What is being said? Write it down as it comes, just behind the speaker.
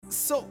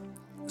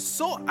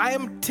So I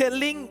am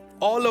telling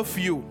all of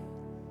you,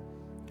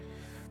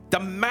 the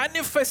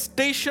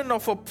manifestation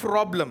of a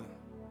problem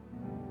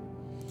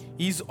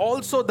is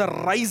also the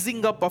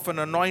rising up of an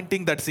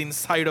anointing that's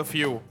inside of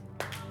you.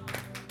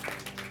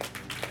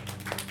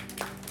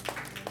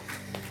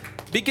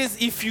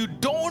 Because if you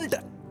don't,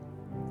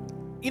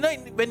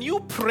 when you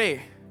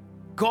pray,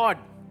 God,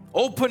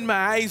 open my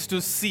eyes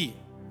to see,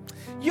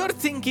 you're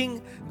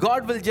thinking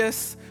God will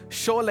just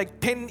show like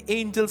 10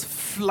 angels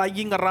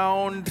flying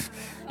around.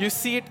 You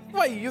see it?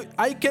 Why?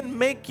 I can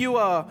make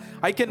a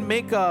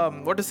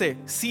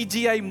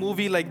CGI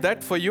movie like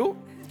that for you.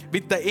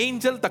 With the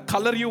angel, the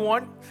color you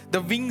want,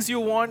 the wings you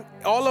want,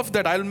 all of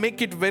that. I'll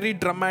make it very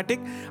dramatic.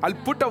 I'll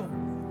put a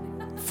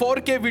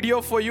 4K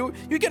video for you.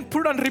 You can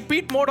put on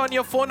repeat mode on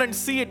your phone and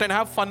see it and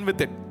have fun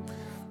with it.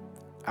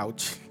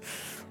 Ouch.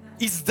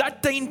 Is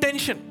that the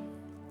intention?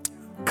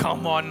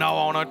 Come on now,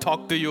 I want to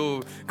talk to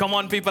you. Come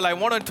on, people, I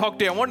want to talk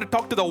to you. I want to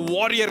talk to the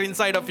warrior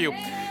inside of you.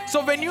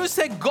 So when you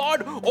say,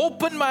 God,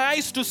 open my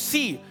eyes to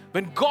see,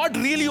 when God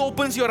really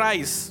opens your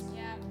eyes,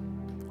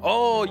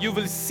 oh, you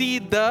will see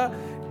the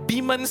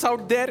demons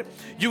out there.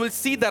 You will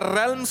see the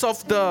realms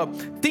of the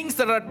things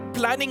that are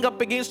planning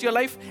up against your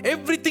life.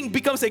 Everything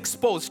becomes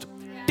exposed.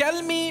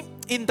 Tell me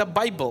in the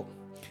Bible,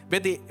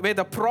 where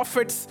the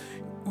prophets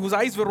whose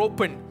eyes were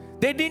opened,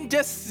 they didn't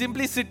just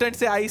simply sit and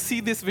say, I see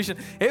this vision.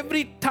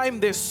 Every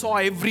time they saw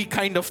every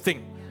kind of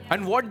thing.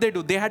 And what they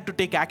do, they had to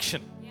take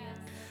action.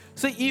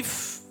 So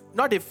if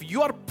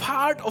you are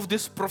part of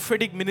this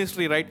prophetic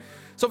ministry, right?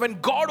 So when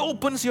God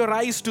opens your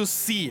eyes to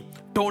see,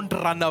 don't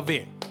run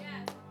away.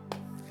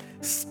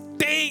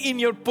 Stay in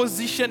your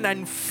position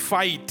and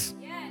fight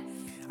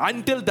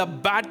until the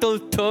battle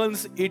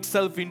turns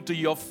itself into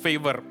your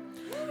favor.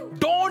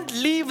 Don't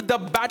leave the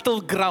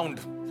battleground.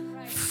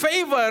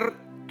 Favor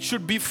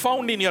should be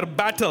found in your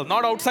battle,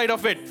 not outside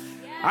of it.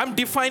 I'm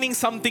defining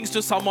some things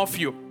to some of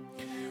you.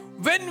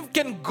 When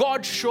can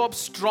God show up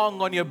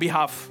strong on your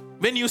behalf?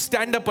 When you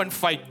stand up and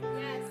fight.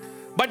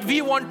 But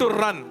we want to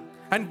run.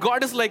 And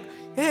God is like,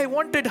 hey, I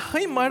wanted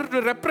Haimar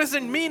to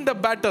represent me in the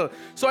battle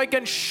so I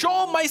can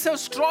show myself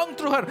strong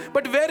through her.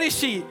 But where is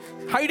she?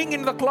 Hiding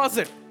in the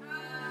closet.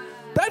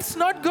 That's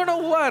not going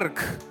to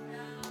work.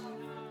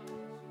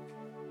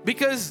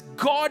 Because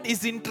God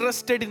is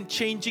interested in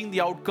changing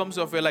the outcomes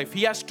of your life.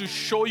 He has to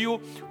show you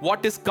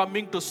what is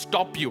coming to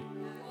stop you.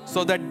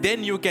 So that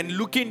then you can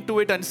look into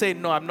it and say,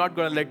 no, I'm not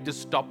going to let this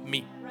stop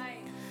me.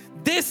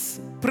 This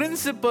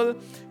principle,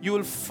 you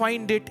will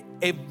find it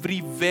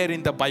everywhere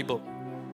in the Bible.